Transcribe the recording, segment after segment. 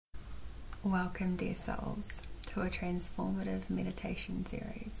Welcome, dear souls, to a transformative meditation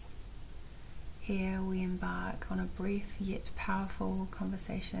series. Here we embark on a brief yet powerful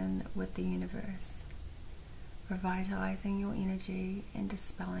conversation with the universe, revitalizing your energy and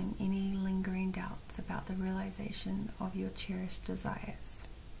dispelling any lingering doubts about the realization of your cherished desires.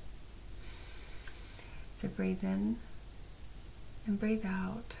 So breathe in and breathe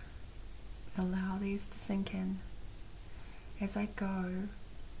out. Allow these to sink in. As I go,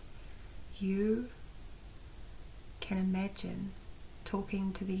 you can imagine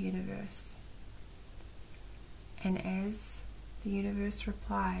talking to the universe, and as the universe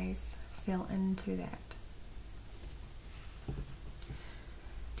replies, feel into that.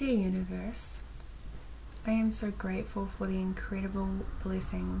 Dear universe, I am so grateful for the incredible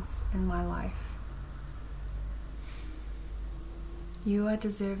blessings in my life. You are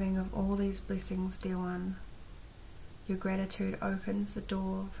deserving of all these blessings, dear one. Your gratitude opens the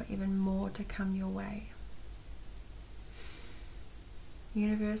door for even more to come your way.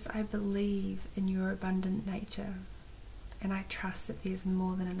 Universe, I believe in your abundant nature, and I trust that there's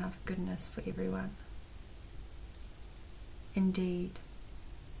more than enough goodness for everyone. Indeed,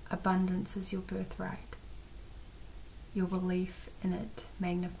 abundance is your birthright. Your belief in it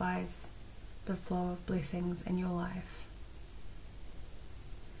magnifies the flow of blessings in your life.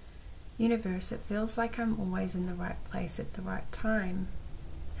 Universe, it feels like I'm always in the right place at the right time.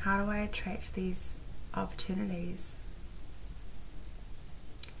 How do I attract these opportunities?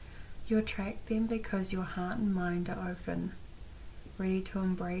 You attract them because your heart and mind are open, ready to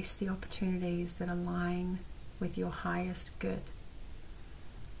embrace the opportunities that align with your highest good.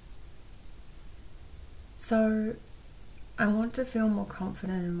 So, I want to feel more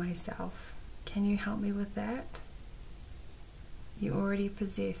confident in myself. Can you help me with that? You already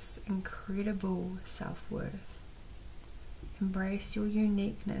possess incredible self-worth. Embrace your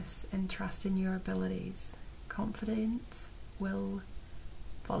uniqueness and trust in your abilities. Confidence will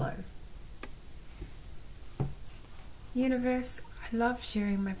follow. Universe, I love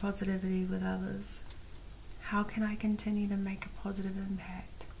sharing my positivity with others. How can I continue to make a positive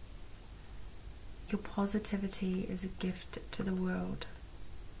impact? Your positivity is a gift to the world.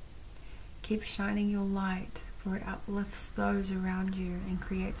 Keep shining your light, for it uplifts those around you and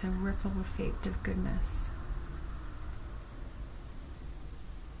creates a ripple effect of goodness.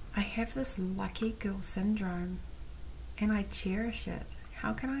 I have this lucky girl syndrome, and I cherish it.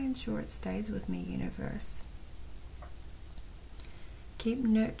 How can I ensure it stays with me, universe? Keep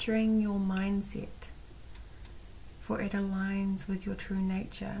nurturing your mindset, for it aligns with your true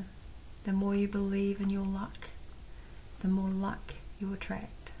nature. The more you believe in your luck, the more luck you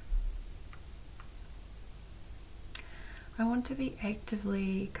attract. I want to be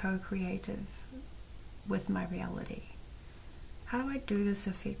actively co-creative with my reality. How do I do this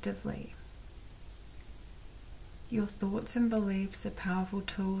effectively? Your thoughts and beliefs are powerful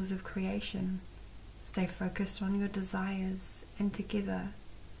tools of creation. Stay focused on your desires, and together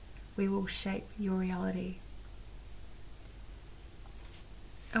we will shape your reality.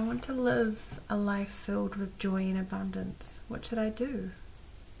 I want to live a life filled with joy and abundance. What should I do?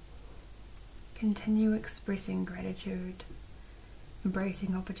 Continue expressing gratitude,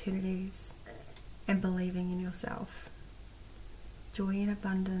 embracing opportunities, and believing in yourself. Joy and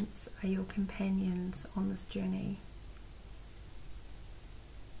abundance are your companions on this journey.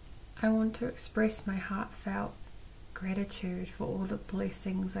 I want to express my heartfelt gratitude for all the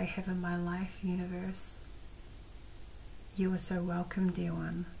blessings I have in my life, universe. You are so welcome, dear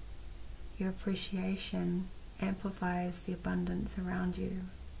one. Your appreciation amplifies the abundance around you.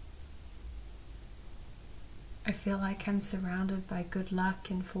 I feel like I'm surrounded by good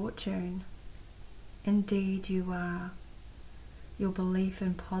luck and fortune. Indeed, you are. Your belief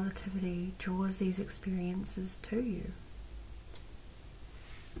in positivity draws these experiences to you.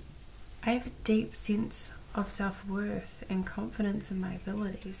 I have a deep sense of self-worth and confidence in my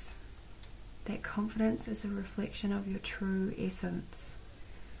abilities. That confidence is a reflection of your true essence,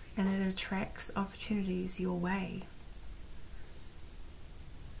 and it attracts opportunities your way.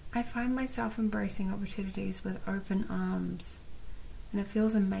 I find myself embracing opportunities with open arms, and it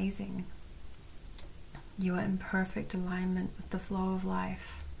feels amazing. You are in perfect alignment with the flow of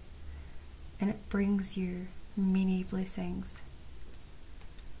life, and it brings you many blessings.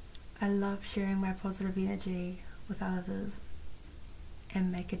 I love sharing my positive energy with others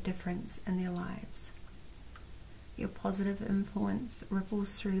and make a difference in their lives. Your positive influence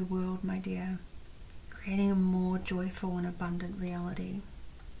ripples through the world, my dear, creating a more joyful and abundant reality.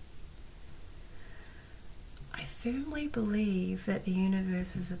 I firmly believe that the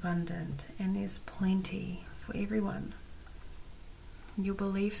universe is abundant and there's plenty for everyone. Your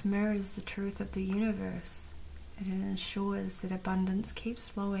belief mirrors the truth of the universe, and it ensures that abundance keeps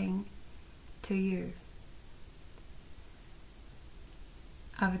flowing to you.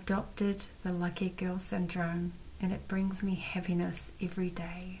 I've adopted the lucky girl syndrome, and it brings me happiness every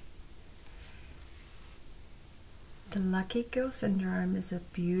day. The lucky girl syndrome is a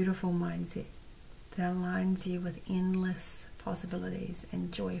beautiful mindset that aligns you with endless possibilities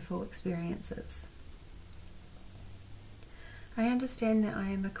and joyful experiences. I understand that I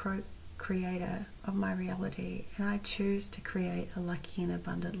am a creator of my reality, and I choose to create a lucky and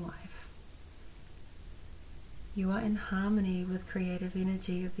abundant life. You are in harmony with creative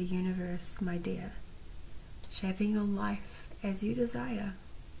energy of the universe, my dear, shaping your life as you desire.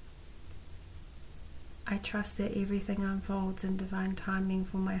 I trust that everything unfolds in divine timing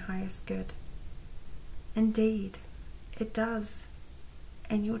for my highest good. Indeed, it does,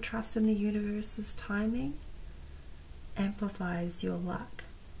 and your trust in the universe's timing amplifies your luck.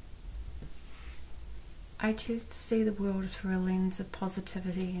 I choose to see the world through a lens of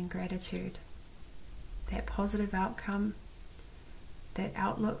positivity and gratitude. That positive outcome, that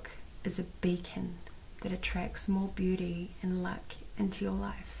outlook, is a beacon that attracts more beauty and luck into your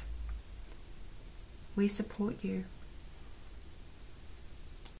life. We support you.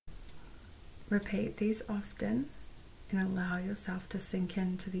 Repeat these often and allow yourself to sink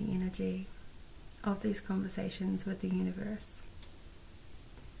into the energy of these conversations with the universe.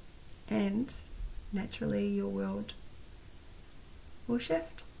 And naturally your world will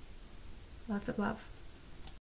shift. Lots of love.